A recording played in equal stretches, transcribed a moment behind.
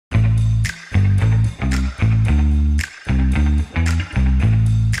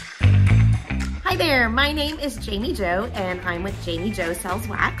there, my name is Jami Jo and I'm with Jami Jo Sells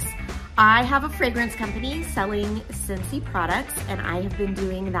Wax. I have a fragrance company selling Scentsy products and I have been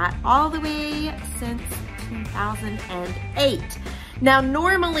doing that all the way since 2008. Now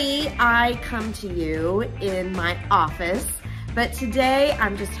normally I come to you in my office, but today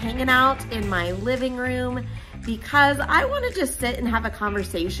I'm just hanging out in my living room because I want to just sit and have a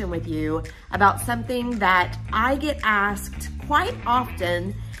conversation with you about something that I get asked quite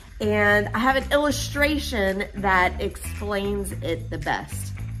often, and I have an illustration that explains it the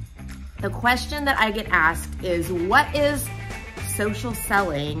best. The question that I get asked is, what is social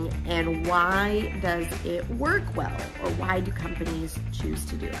selling and why does it work well, or why do companies choose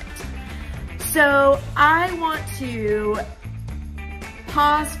to do it? So I want to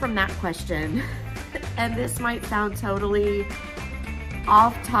pause from that question, and this might sound totally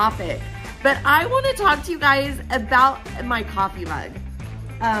off topic, but I want to talk to you guys about my coffee mug.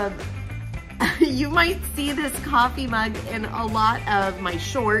 You might see this coffee mug in a lot of my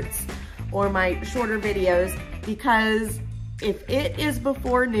shorts or my shorter videos because if it is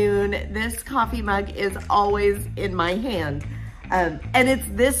before noon, this coffee mug is always in my hand. And it's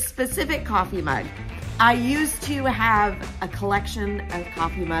this specific coffee mug. I used to have a collection of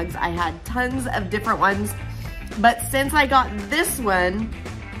coffee mugs. I had tons of different ones, but since I got this one,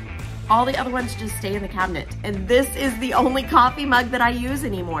 all the other ones just stay in the cabinet. And this is the only coffee mug that I use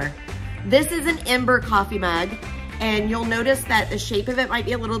anymore. This is an Ember coffee mug, and you'll notice that the shape of it might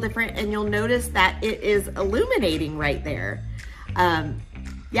be a little different, and you'll notice that it is illuminating right there.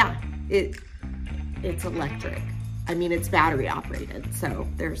 Yeah, it's electric. I mean, it's battery operated, so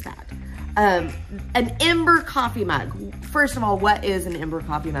there's that. An Ember coffee mug. First of all, what is an Ember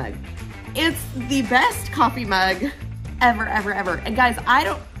coffee mug? It's the best coffee mug ever, ever, ever. And guys, I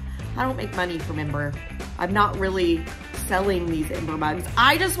don't make money from Ember. I'm not really selling these Ember mugs.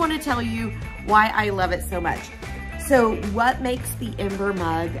 I just want to tell you why I love it so much. So what makes the Ember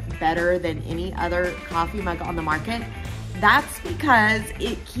mug better than any other coffee mug on the market? That's because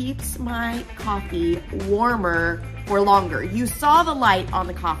it keeps my coffee warmer for longer. You saw the light on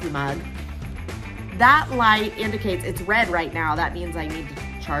the coffee mug. That light indicates it's red right now. That means I need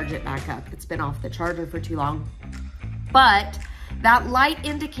to charge it back up. It's been off the charger for too long. But that light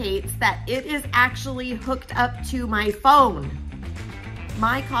indicates that it is actually hooked up to my phone.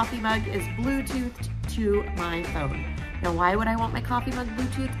 My coffee mug is Bluetoothed to my phone. Now, why would I want my coffee mug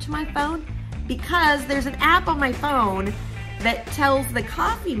Bluetoothed to my phone? Because there's an app on my phone that tells the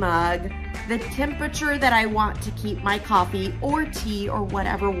coffee mug the temperature that I want to keep my coffee or tea or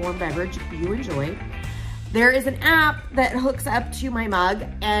whatever warm beverage you enjoy. There is an app that hooks up to my mug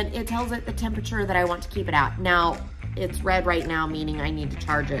and it tells it the temperature that I want to keep it at. Now, it's red right now, meaning I need to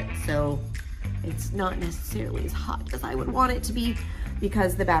charge it. So it's not necessarily as hot as I would want it to be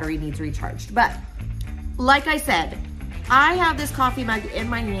because the battery needs recharged. But like I said, I have this coffee mug in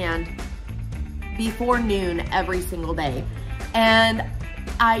my hand before noon every single day. And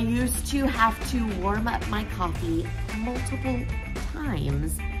I used to have to warm up my coffee multiple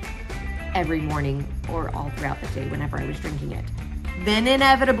times every morning or all throughout the day whenever I was drinking it. Then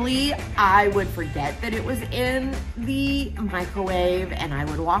inevitably, I would forget that it was in the microwave and I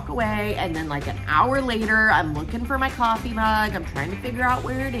would walk away, and then like an hour later, I'm looking for my coffee mug. I'm trying to figure out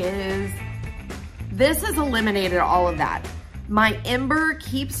where it is. This has eliminated all of that. My Ember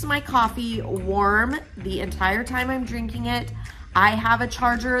keeps my coffee warm the entire time I'm drinking it. I have a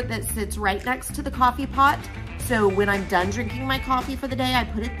charger that sits right next to the coffee pot. So when I'm done drinking my coffee for the day, I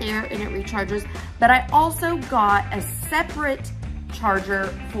put it there and it recharges. But I also got a separate charger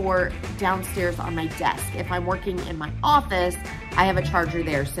for downstairs on my desk. If I'm working in my office, I have a charger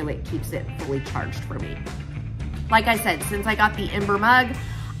there so it keeps it fully charged for me. Like I said, since I got the Ember mug,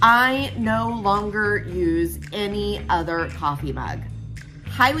 I no longer use any other coffee mug.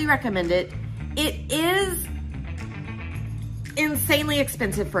 Highly recommend it. It is insanely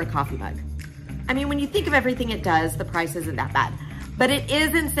expensive for a coffee mug. I mean, when you think of everything it does, the price isn't that bad. But it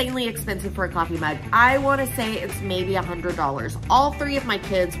is insanely expensive for a coffee mug. I want to say it's maybe $100. All three of my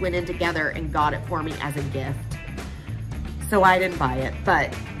kids went in together and got it for me as a gift. So I didn't buy it,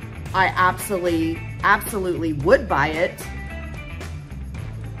 but I absolutely would buy it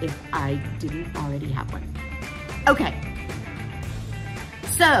if I didn't already have one. Okay,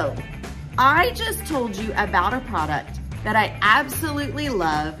 so I just told you about a product that I absolutely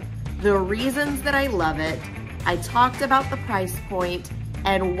love, the reasons that I love it. I talked about the price point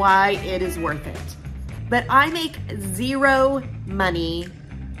and why it is worth it. But I make zero money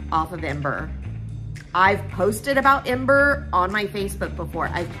off of Ember. I've posted about Ember on my Facebook before.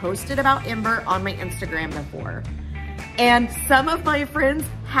 I've posted about Ember on my Instagram before. And some of my friends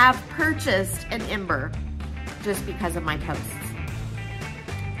have purchased an Ember just because of my posts.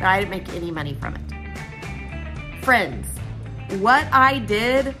 But I didn't make any money from it. Friends, what I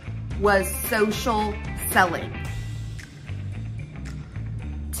did was social selling.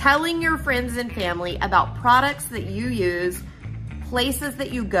 Telling your friends and family about products that you use, places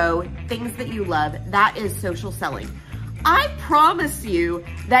that you go, things that you love, that is social selling. I promise you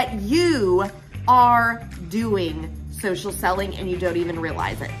that you are doing social selling and you don't even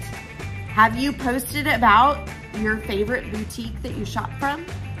realize it. Have you posted about your favorite boutique that you shop from?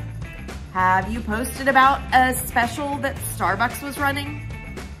 Have you posted about a special that Starbucks was running?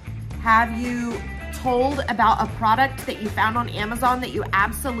 Have you told about a product that you found on Amazon that you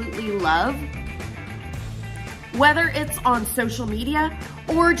absolutely love? Whether it's on social media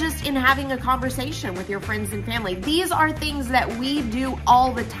or just in having a conversation with your friends and family, these are things that we do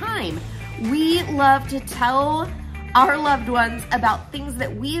all the time. We love to tell our loved ones about things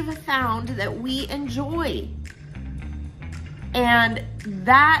that we've found that we enjoy. And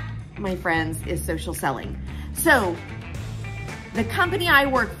that, my friends, is social selling. So the company I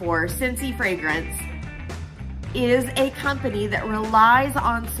work for, Scentsy Fragrance, is a company that relies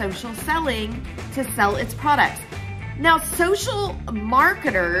on social selling to sell its products. Now, social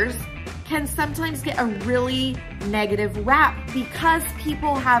marketers can sometimes get a really negative rap because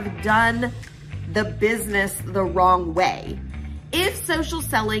people have done the business the wrong way. If social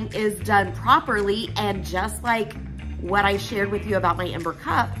selling is done properly, and just like what I shared with you about my Ember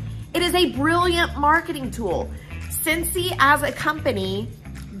Cup, it is a brilliant marketing tool. Scentsy as a company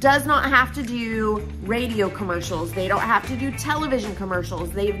does not have to do radio commercials. They don't have to do television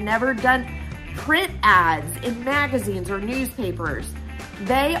commercials. They've never done print ads in magazines or newspapers.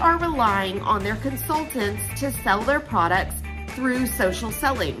 They are relying on their consultants to sell their products through social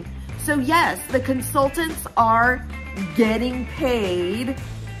selling. So yes, the consultants are getting paid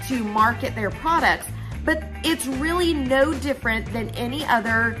to market their products, but it's really no different than any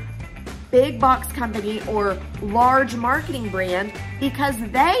other big box company or large marketing brand, because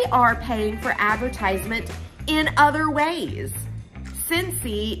they are paying for advertisement in other ways.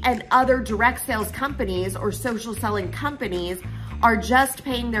 Scentsy and other direct sales companies or social selling companies are just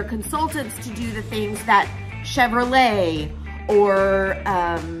paying their consultants to do the things that Chevrolet or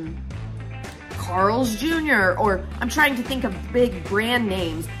Carl's Jr. or I'm trying to think of big brand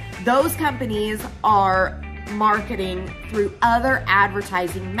names. Those companies are marketing through other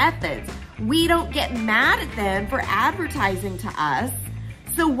advertising methods. We don't get mad at them for advertising to us.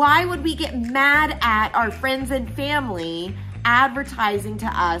 So why would we get mad at our friends and family advertising to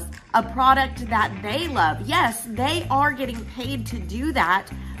us a product that they love? Yes, they are getting paid to do that,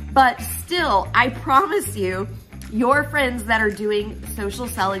 but still, I promise you, your friends that are doing social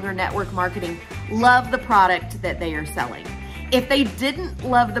selling or network marketing love the product that they are selling. If they didn't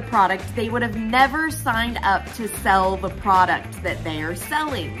love the product, they would have never signed up to sell the product that they are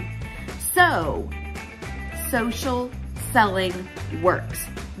selling. So, social selling works.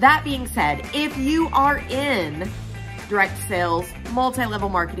 That being said, if you are in direct sales, multi-level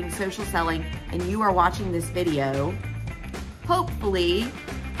marketing, social selling, and you are watching this video, hopefully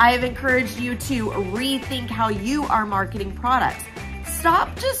I have encouraged you to rethink how you are marketing products.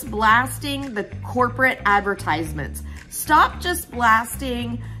 Stop just blasting the corporate advertisements. Stop just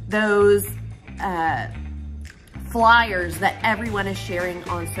blasting those flyers that everyone is sharing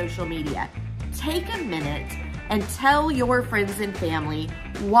on social media. Take a minute and tell your friends and family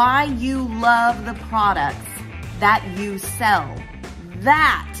why you love the products that you sell.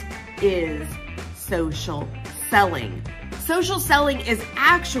 That is social selling. Social selling is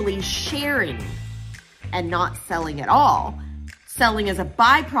actually sharing and not selling at all. Selling is a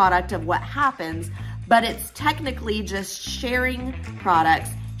byproduct of what happens, but it's technically just sharing products,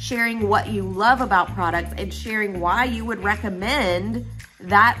 sharing what you love about products, and sharing why you would recommend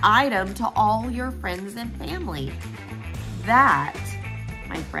that item to all your friends and family. That,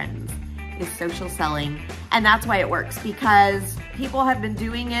 my friends, is social selling. And that's why it works, because people have been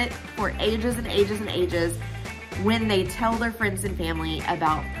doing it for ages and ages and ages. When they tell their friends and family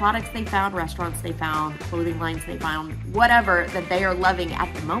about products they found, restaurants they found, clothing lines they found, whatever that they are loving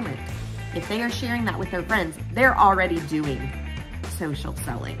at the moment, if they are sharing that with their friends, they're already doing social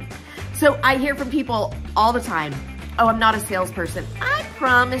selling. So I hear from people all the time, oh, I'm not a salesperson. I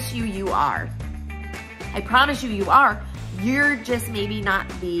promise you, you are. I promise you, you are. You're just maybe not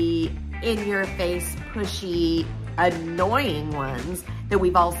the in-your-face, pushy, annoying ones that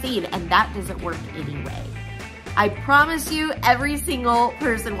we've all seen, and that doesn't work anyway. I promise you, every single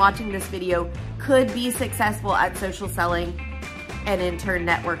person watching this video could be successful at social selling and in turn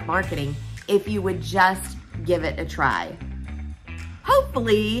network marketing if you would just give it a try.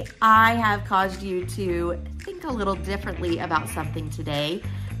 Hopefully, I have caused you to think a little differently about something today.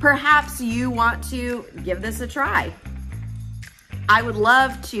 Perhaps you want to give this a try. I would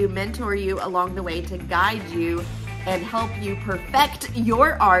love to mentor you along the way to guide you and help you perfect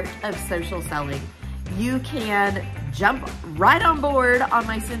your art of social selling. You can jump right on board on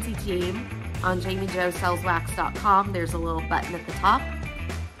my Scentsy team on JamiJoSellsWax.com. There's a little button at the top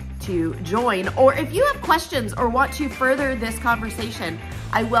to join. Or if you have questions or want to further this conversation,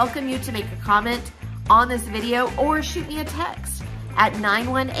 I welcome you to make a comment on this video or shoot me a text at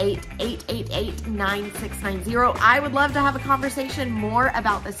 918-888-9690. I would love to have a conversation more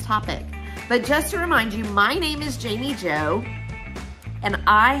about this topic. But just to remind you, my name is Jami Jo, and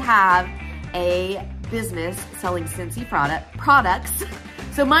I have a business selling Scentsy products.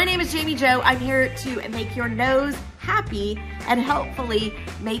 So my name is Jami Jo. I'm here to make your nose happy and hopefully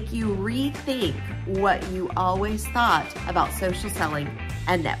make you rethink what you always thought about social selling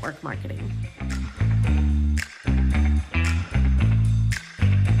and network marketing.